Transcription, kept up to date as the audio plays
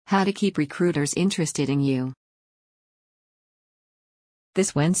How to keep recruiters interested in you.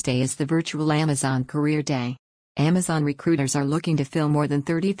 This Wednesday is the virtual Amazon Career Day. Amazon recruiters are looking to fill more than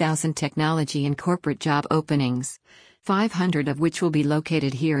 30,000 technology and corporate job openings, 500 of which will be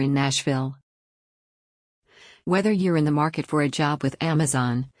located here in Nashville. Whether you're in the market for a job with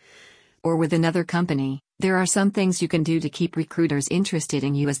Amazon or with another company, there are some things you can do to keep recruiters interested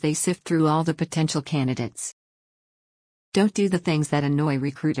in you as they sift through all the potential candidates. Don't do the things that annoy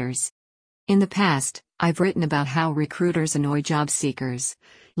recruiters. In the past, I've written about how recruiters annoy job seekers,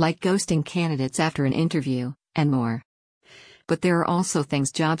 like ghosting candidates after an interview, and more. But there are also things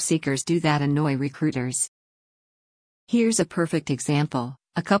job seekers do that annoy recruiters. Here's a perfect example.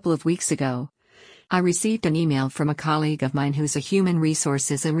 A couple of weeks ago, I received an email from a colleague of mine who's a human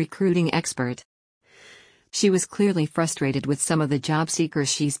resources and recruiting expert. She was clearly frustrated with some of the job seekers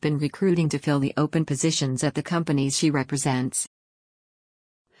she's been recruiting to fill the open positions at the companies she represents.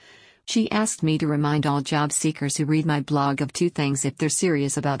 She asked me to remind all job seekers who read my blog of two things if they're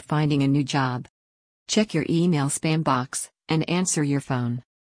serious about finding a new job. Check your email spam box, and answer your phone.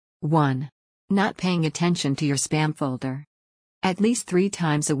 1. Not paying attention to your spam folder. At least 3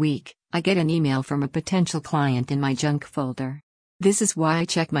 times a week, I get an email from a potential client in my junk folder. This is why I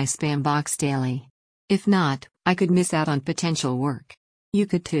check my spam box daily. If not, I could miss out on potential work. You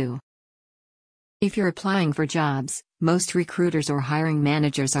could too. If you're applying for jobs, most recruiters or hiring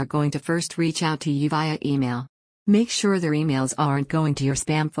managers are going to first reach out to you via email. Make sure their emails aren't going to your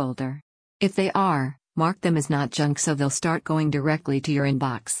spam folder. If they are, mark them as not junk so they'll start going directly to your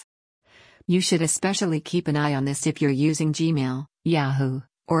inbox. You should especially keep an eye on this if you're using Gmail, Yahoo,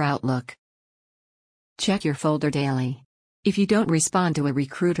 or Outlook. Check your folder daily. If you don't respond to a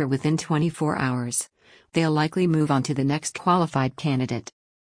recruiter within 24 hours, they'll likely move on to the next qualified candidate.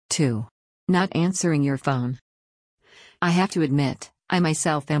 2. Not answering your phone. I have to admit, I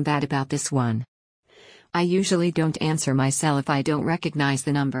myself am bad about this one. I usually don't answer my cell if I don't recognize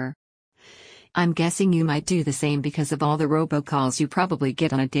the number. I'm guessing you might do the same because of all the robocalls you probably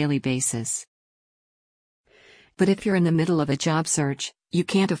get on a daily basis. But if you're in the middle of a job search, you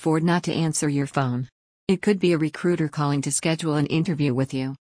can't afford not to answer your phone. It could be a recruiter calling to schedule an interview with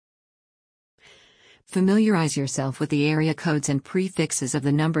you. Familiarize yourself with the area codes and prefixes of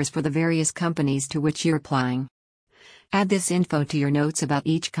the numbers for the various companies to which you're applying. Add this info to your notes about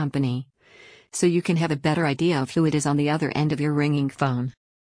each company, so you can have a better idea of who it is on the other end of your ringing phone.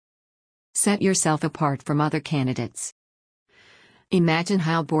 Set yourself apart from other candidates. Imagine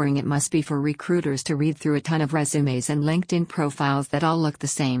how boring it must be for recruiters to read through a ton of resumes and LinkedIn profiles that all look the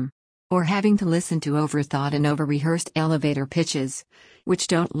same. Or having to listen to overthought and over-rehearsed elevator pitches, which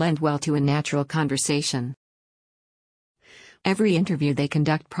don't lend well to a natural conversation. Every interview they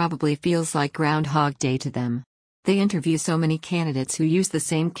conduct probably feels like Groundhog Day to them. They interview so many candidates who use the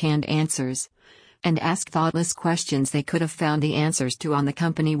same canned answers, and ask thoughtless questions they could have found the answers to on the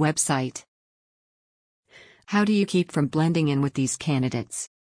company website. How do you keep from blending in with these candidates?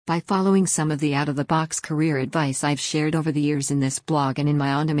 By following some of the out-of-the-box career advice I've shared over the years in this blog and in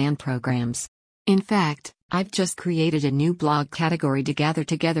my on-demand programs. In fact, I've just created a new blog category to gather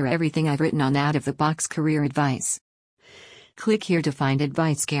together everything I've written on out-of-the-box career advice. Click here to find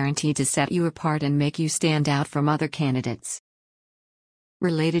advice guaranteed to set you apart and make you stand out from other candidates.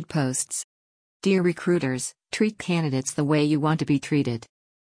 Related posts. Dear recruiters, treat candidates the way you want to be treated.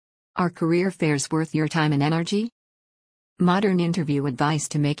 Are career fairs worth your time and energy? Modern interview advice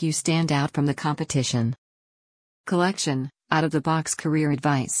to make you stand out from the competition. Collection, Out-of-the-Box Career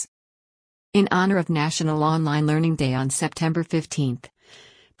Advice. In honor of National Online Learning Day on September 15th,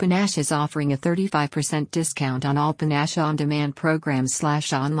 Panache is offering a 35% discount on all Panache on-demand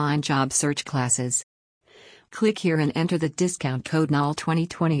programs/online job search classes. Click here and enter the discount code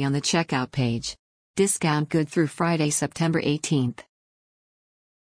NAL2020 on the checkout page. Discount good through Friday, September 18th.